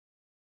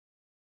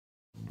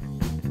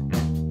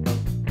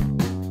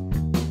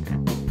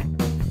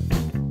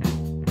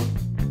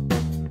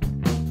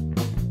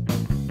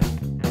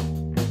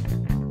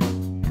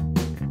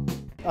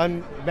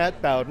I'm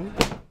Matt Bowden.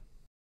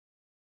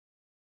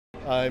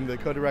 I'm the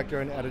co-director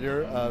and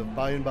editor of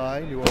By and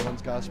By, New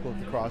Orleans Gospel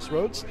at the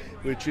Crossroads,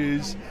 which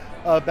is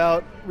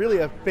about really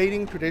a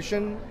fading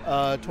tradition,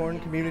 torn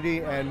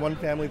community, and one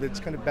family that's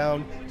kind of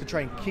bound to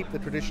try and keep the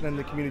tradition and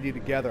the community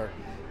together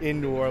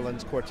in New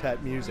Orleans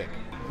quartet music.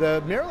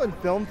 The Maryland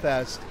Film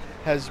Fest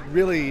has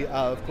really,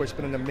 of course,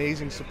 been an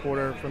amazing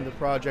supporter from the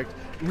project,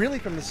 really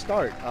from the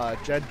start.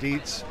 Jed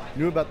Dietz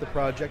knew about the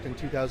project in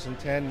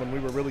 2010 when we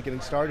were really getting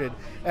started,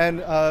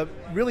 and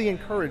really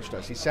encouraged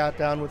us. He sat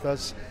down with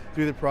us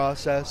through the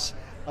process,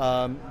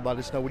 let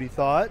us know what he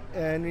thought,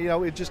 and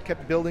it just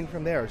kept building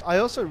from there. I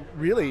also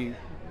really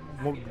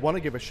want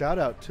to give a shout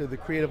out to the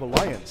Creative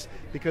Alliance,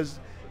 because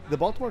the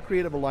Baltimore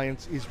Creative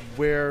Alliance is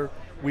where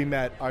we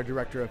met our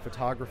director of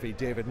photography,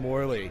 David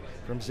Morley,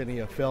 from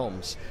Zinnia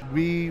Films.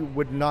 We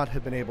would not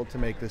have been able to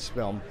make this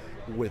film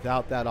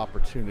without that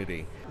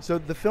opportunity. So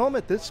the film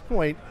at this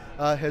point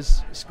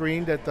has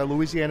screened at the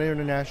Louisiana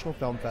International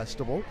Film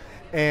Festival,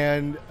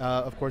 and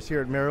of course here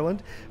at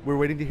Maryland. We're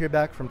waiting to hear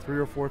back from 3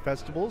 or 4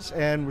 festivals,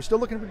 and we're still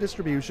looking for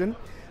distribution,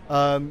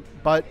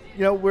 but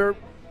we're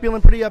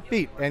feeling pretty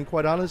upbeat, and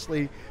quite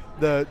honestly,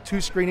 the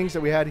 2 screenings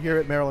that we had here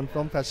at Maryland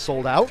Film Fest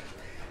sold out.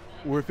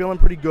 We're feeling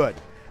pretty good.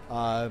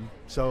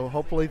 So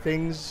hopefully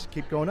things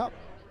keep going up.